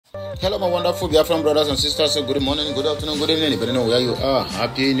Hello, my wonderful Biafran brothers and sisters. Good morning, good afternoon, good evening, depending on where you are.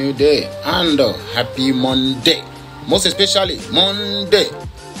 Happy New Day and happy Monday. Most especially Monday,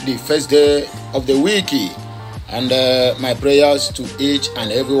 the first day of the week. And my prayers to each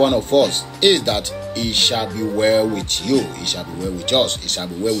and every one of us is that it shall be well with you, it shall be well with us, it shall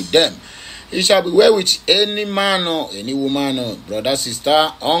be well with them. It shall be well with any man or any woman, or brother,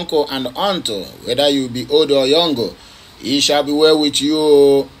 sister, uncle, and aunt, whether you be old or younger. It shall be well with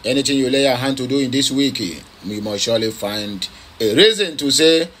you. Anything you lay your hand to do in this week, we must surely find a reason to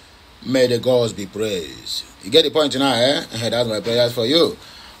say, may the gods be praised. You get the point now, eh? That's my prayers for you.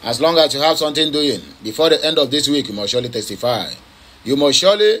 As long as you have something doing, before the end of this week, you must surely testify. You must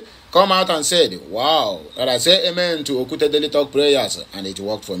surely come out and say, wow, that I say amen to Okute Daily Talk prayers, and it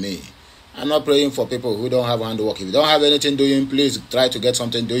worked for me. I'm not praying for people who don't have handwork. If you don't have anything doing, please try to get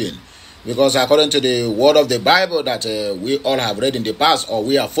something doing. Because according to the word of the Bible that we all have read in the past or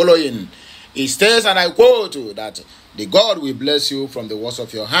we are following, it states, and I quote, that the God will bless you from the works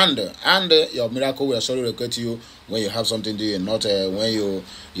of your hand, and your miracle will surely locate you when you have something doing, not when you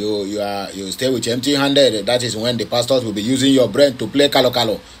stay with empty-handed. That is when the pastors will be using your brain to play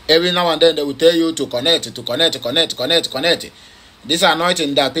kalo. Every now and then they will tell you to connect. This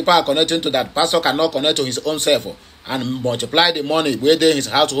anointing that people are connecting to, that pastor cannot connect to his own self and multiply the money within his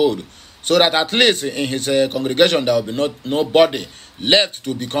household, so that at least in his congregation there will be nobody left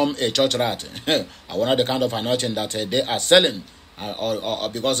to become a church rat. I want the kind of anointing that they are selling, or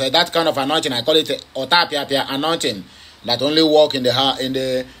because that kind of anointing, I call it otapia anointing, that only work in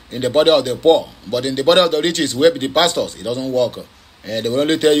the body of the poor, but in the body of the riches, where be the pastors, it doesn't work. They will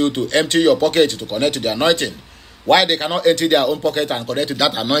only tell you to empty your pocket to connect to the anointing. Why they cannot empty their own pocket and connect to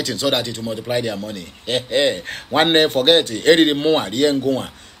that anointing so that it will multiply their money? One day forget it.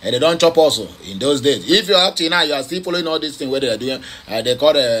 And they don't chop also in those days. If you're up to now, you are still following all these things where they are doing. They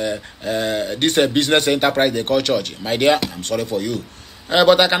call this business enterprise they call church. My dear, I'm sorry for you.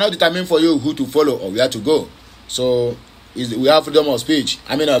 But I cannot determine for you who to follow or where to go. So we have freedom of speech.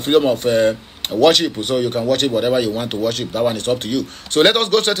 Freedom of worship. So you can worship whatever you want to worship. That one is up to you. So let us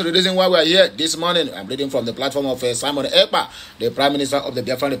go straight to the reason why we are here this morning. I'm reading from the platform of Simon Ekpa, the Prime Minister of the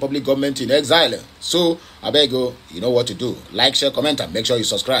Biafran Republic government in exile. So I beg you know what to do. Like, share, comment, and make sure you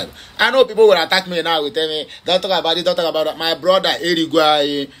subscribe. I know people will attack me now. Will tell me, don't talk about it, don't talk about it. My brother,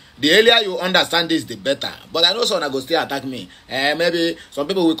 BRGIE, the earlier you understand this, the better. But I know someone will still attack me. Maybe some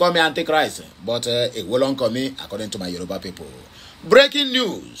people will call me Antichrist, but it will not call me according to my Yoruba people. Breaking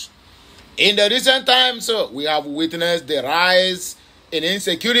news. In the recent times, we have witnessed the rise in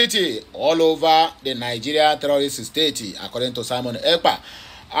insecurity all over the Nigeria terrorist state, according to Simon Ekpa.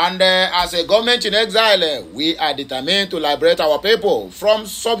 And as a government in exile, we are determined to liberate our people from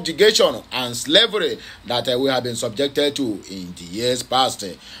subjugation and slavery that we have been subjected to in the years past.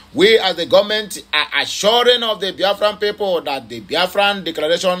 We as the government are assuring of the Biafran people that the Biafran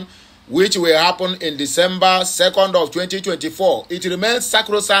declaration, which will happen in December 2nd of 2024, it remains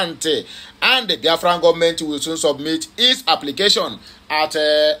sacrosanct, and the Biafran government will soon submit its application at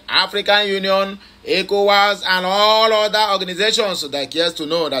African Union, ECOWAS, and all other organizations that cares to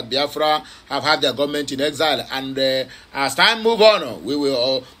know that Biafra have had their government in exile. And as time move on, we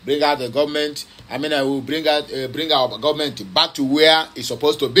will bring out the government. I will bring our government back to where it's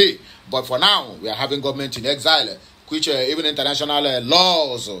supposed to be. But for now, we are having government in exile, which even international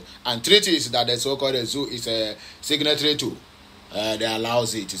laws and treaties that the so-called zoo is a signatory to, they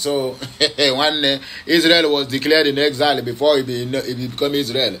allows it. So when Israel was declared in exile before it became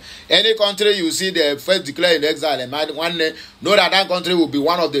Israel, any country you see they first declared in exile, and one know that country will be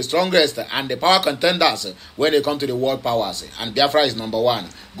one of the strongest and the power contenders when they come to the world powers. And Biafra is number one.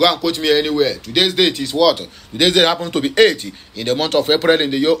 Go and quote me anywhere. Today's date is what? Today's date happens to be 80 in the month of April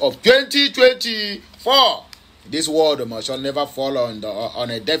in the year of 2024. This word must never fall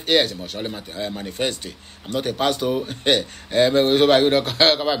on a deaf ear. It must surely manifest. I'm not a pastor. You don't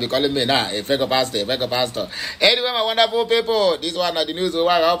come and be calling me now a fake pastor. Anyway, my wonderful people, this one are the news we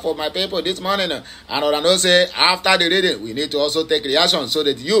have for my people this morning. And I know say after the reading, we need to also take reaction so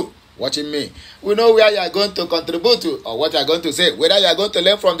that you watching me, we know where you are going to contribute to or what you are going to say. Whether you are going to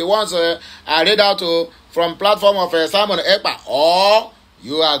learn from the ones I read out from platform of Simon Ekpa, or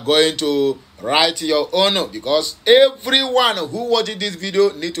you are going to write your own, because everyone who watches this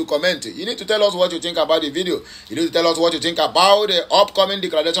video need to comment. You need to tell us what you think about the video. You need to tell us what you think about the upcoming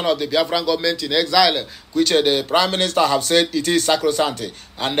declaration of the Biafran government in exile, which the Prime Minister have said it is sacrosanct.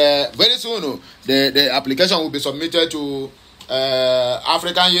 And very soon, the application will be submitted to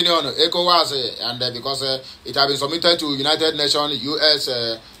African Union, ECOWAS, and because it has been submitted to United Nations,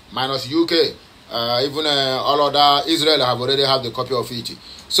 US minus UK, Even all other Israel have already have the copy of it.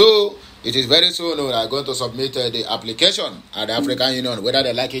 So it is very soon they are going to submit the application at the African Union, whether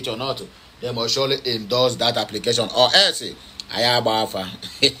they like it or not. They must surely endorse that application, or else Ayabafa.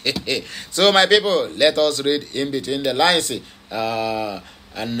 So my people, let us read in between the lines.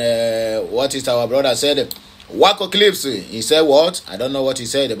 And what is our brother said? Wacko Clips. He said what? I don't know what he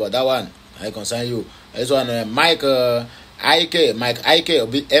said about that one. I concern you. This one, Mike Ike,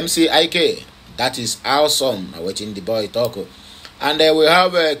 MC Ike. That is awesome. I'm watching the boy talk. And we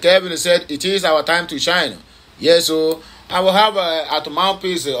have Kevin said, it is our time to shine. Yes, so I will have at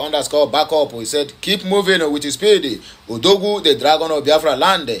mouthpiece underscore backup. He said, keep moving with speed. Odogu, the dragon of Biafra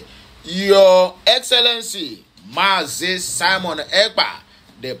land. Your Excellency, Mazi Simon Ekpa,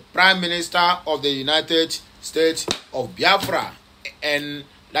 the Prime Minister of the United States of Biafra, and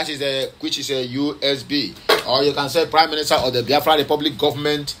that is which is a USB, or you can say Prime Minister of the Biafra Republic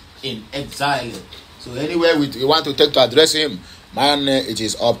government in exile. So anywhere we want to take to address him, man, it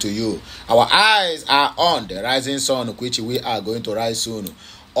is up to you. Our eyes are on the rising sun, which we are going to rise soon.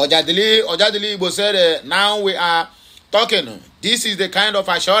 Ojadili Igbo said, now we are talking. This is the kind of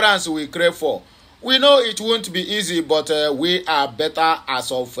assurance we crave for. We know it won't be easy, but we are better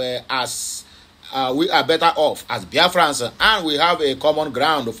we are better off as Biafrans, and we have a common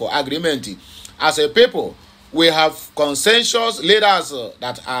ground for agreement. As a people, we have consensus leaders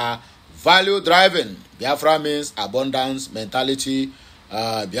that are value-driven. Biafra means abundance mentality.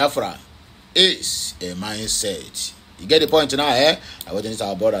 Biafra is a mindset. You get the point now, eh? I want to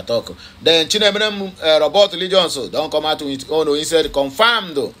our brother talk. Then Chinemenem Robert Lee Johnson don't come out to it. Oh no, he said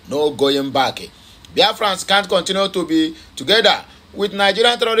confirmed, no going back. Biafrans can't continue to be together with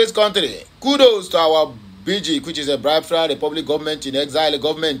Nigerian terrorist country. Kudos to our BRGIE, which is a Biafra Republic government in exile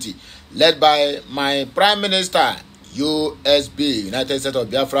government, led by my Prime Minister, USB, United States of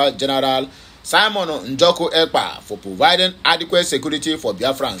Biafra, General Simon Njoku Ekpa, for providing adequate security for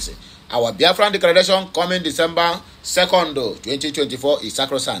Biafrans. Our Biafran declaration coming December 2nd, 2024 is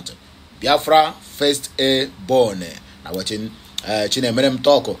sacrosanct. Biafra first a born. Now watching Chinemerem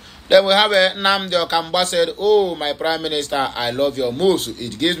talk. Then we have Nnamdi Okamba said, oh, my Prime Minister, I love your moves.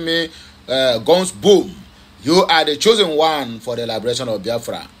 It gives me guns boom. You are the chosen one for the liberation of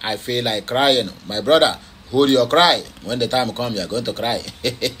Biafra. I feel like crying. My brother, hold your cry. When the time comes, you are going to cry.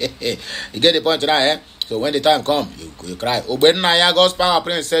 You get the point now, eh? So when the time comes, you cry. Obenaya God's Power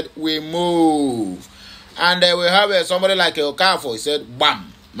Prince said, we move. And we have somebody like Okafo. He said,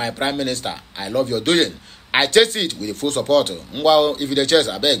 bam, my Prime Minister, I love your doing. I test it with full support. Well, if you the chest,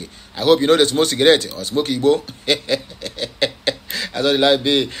 I beg. I hope you know the smoke cigarette or smoke Igbo. That's what it like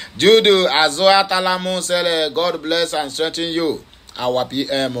be. Judu Azoa Talamu said, God bless and strengthen you. Our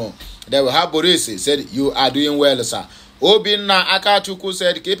PM. Then we have Boris said, you are doing well, sir. Obinna Akachuku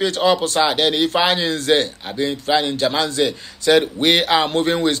said, keep it up, sir. Then Ifaninze, I've been finding Jamanze, said, we are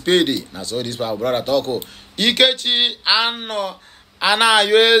moving with speedy. Now, so this our brother Toko. Ikechi Anna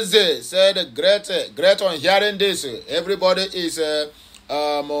Yueze said, great on hearing this. Everybody is,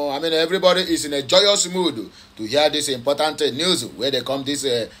 everybody is in a joyous mood to hear this important news where they come this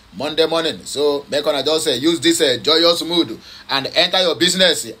Monday morning. So make on just use this joyous mood and enter your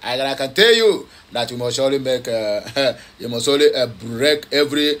business. I can tell you that you must surely make, you must surely break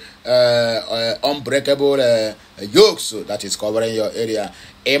every unbreakable yokes that is covering your area.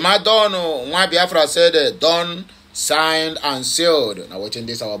 Emadon Biafra said, done, signed and sealed. Now watching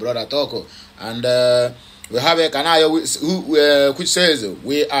this, our brother Toko, and we have a Kanayo which says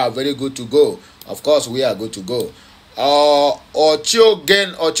we are very good to go. Of course, we are good to go.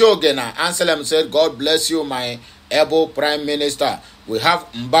 Ochogena Anselm said, God bless you, my able Prime Minister. We have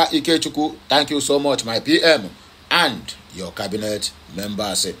Mba Ikechuku. Thank you so much, my PM, and your cabinet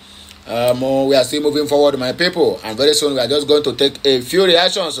members. We are still moving forward, my people, and very soon we are just going to take a few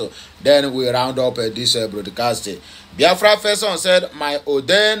reactions. Then we round up this broadcast. Biafra Faison said, my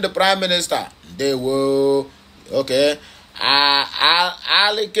ordained Prime Minister, they will, okay,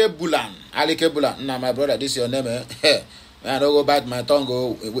 Alike Bulan. Now, my brother, this is your name, eh? I don't go back my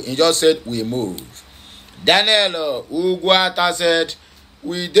tongue. He just said, we move. Daniel Uguata said,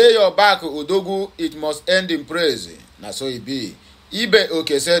 we dare your back, Udogu, it must end in praise. Now, so it be. Ibe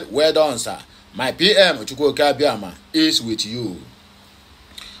okay said, well done, sir. My PM, Chukwuka Biama, is with you.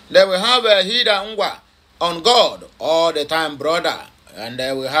 Then we have Hida Ngwa on God all the time, brother. And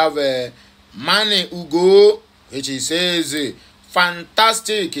then we have Mani Ugo, which he says,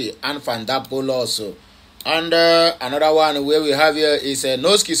 fantastic and fantabulous. And another one where we have here is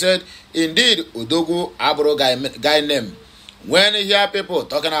Noski said, indeed, Udogu Abro guy name. When you hear people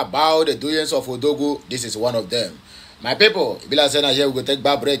talking about the doings of Udogu, this is one of them. My people, Bila Sena here, we go take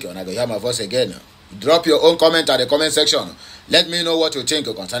back break and I go hear my voice again. Drop your own comment at the comment section. Let me know what you think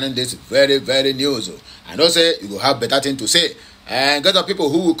concerning this very, very news. I know say you will have better thing to say. And get the people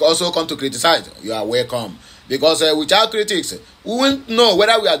who will also come to criticize. You are welcome. Because without critics, we won't know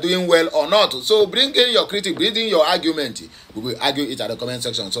whether we are doing well or not. So bring in your critic, bring in your argument. We will argue it at the comment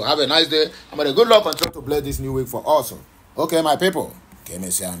section. So have a nice day. And may the good Lord continue to bless this new week for us. Okay, my people.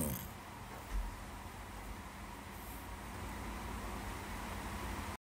 Kemensiano.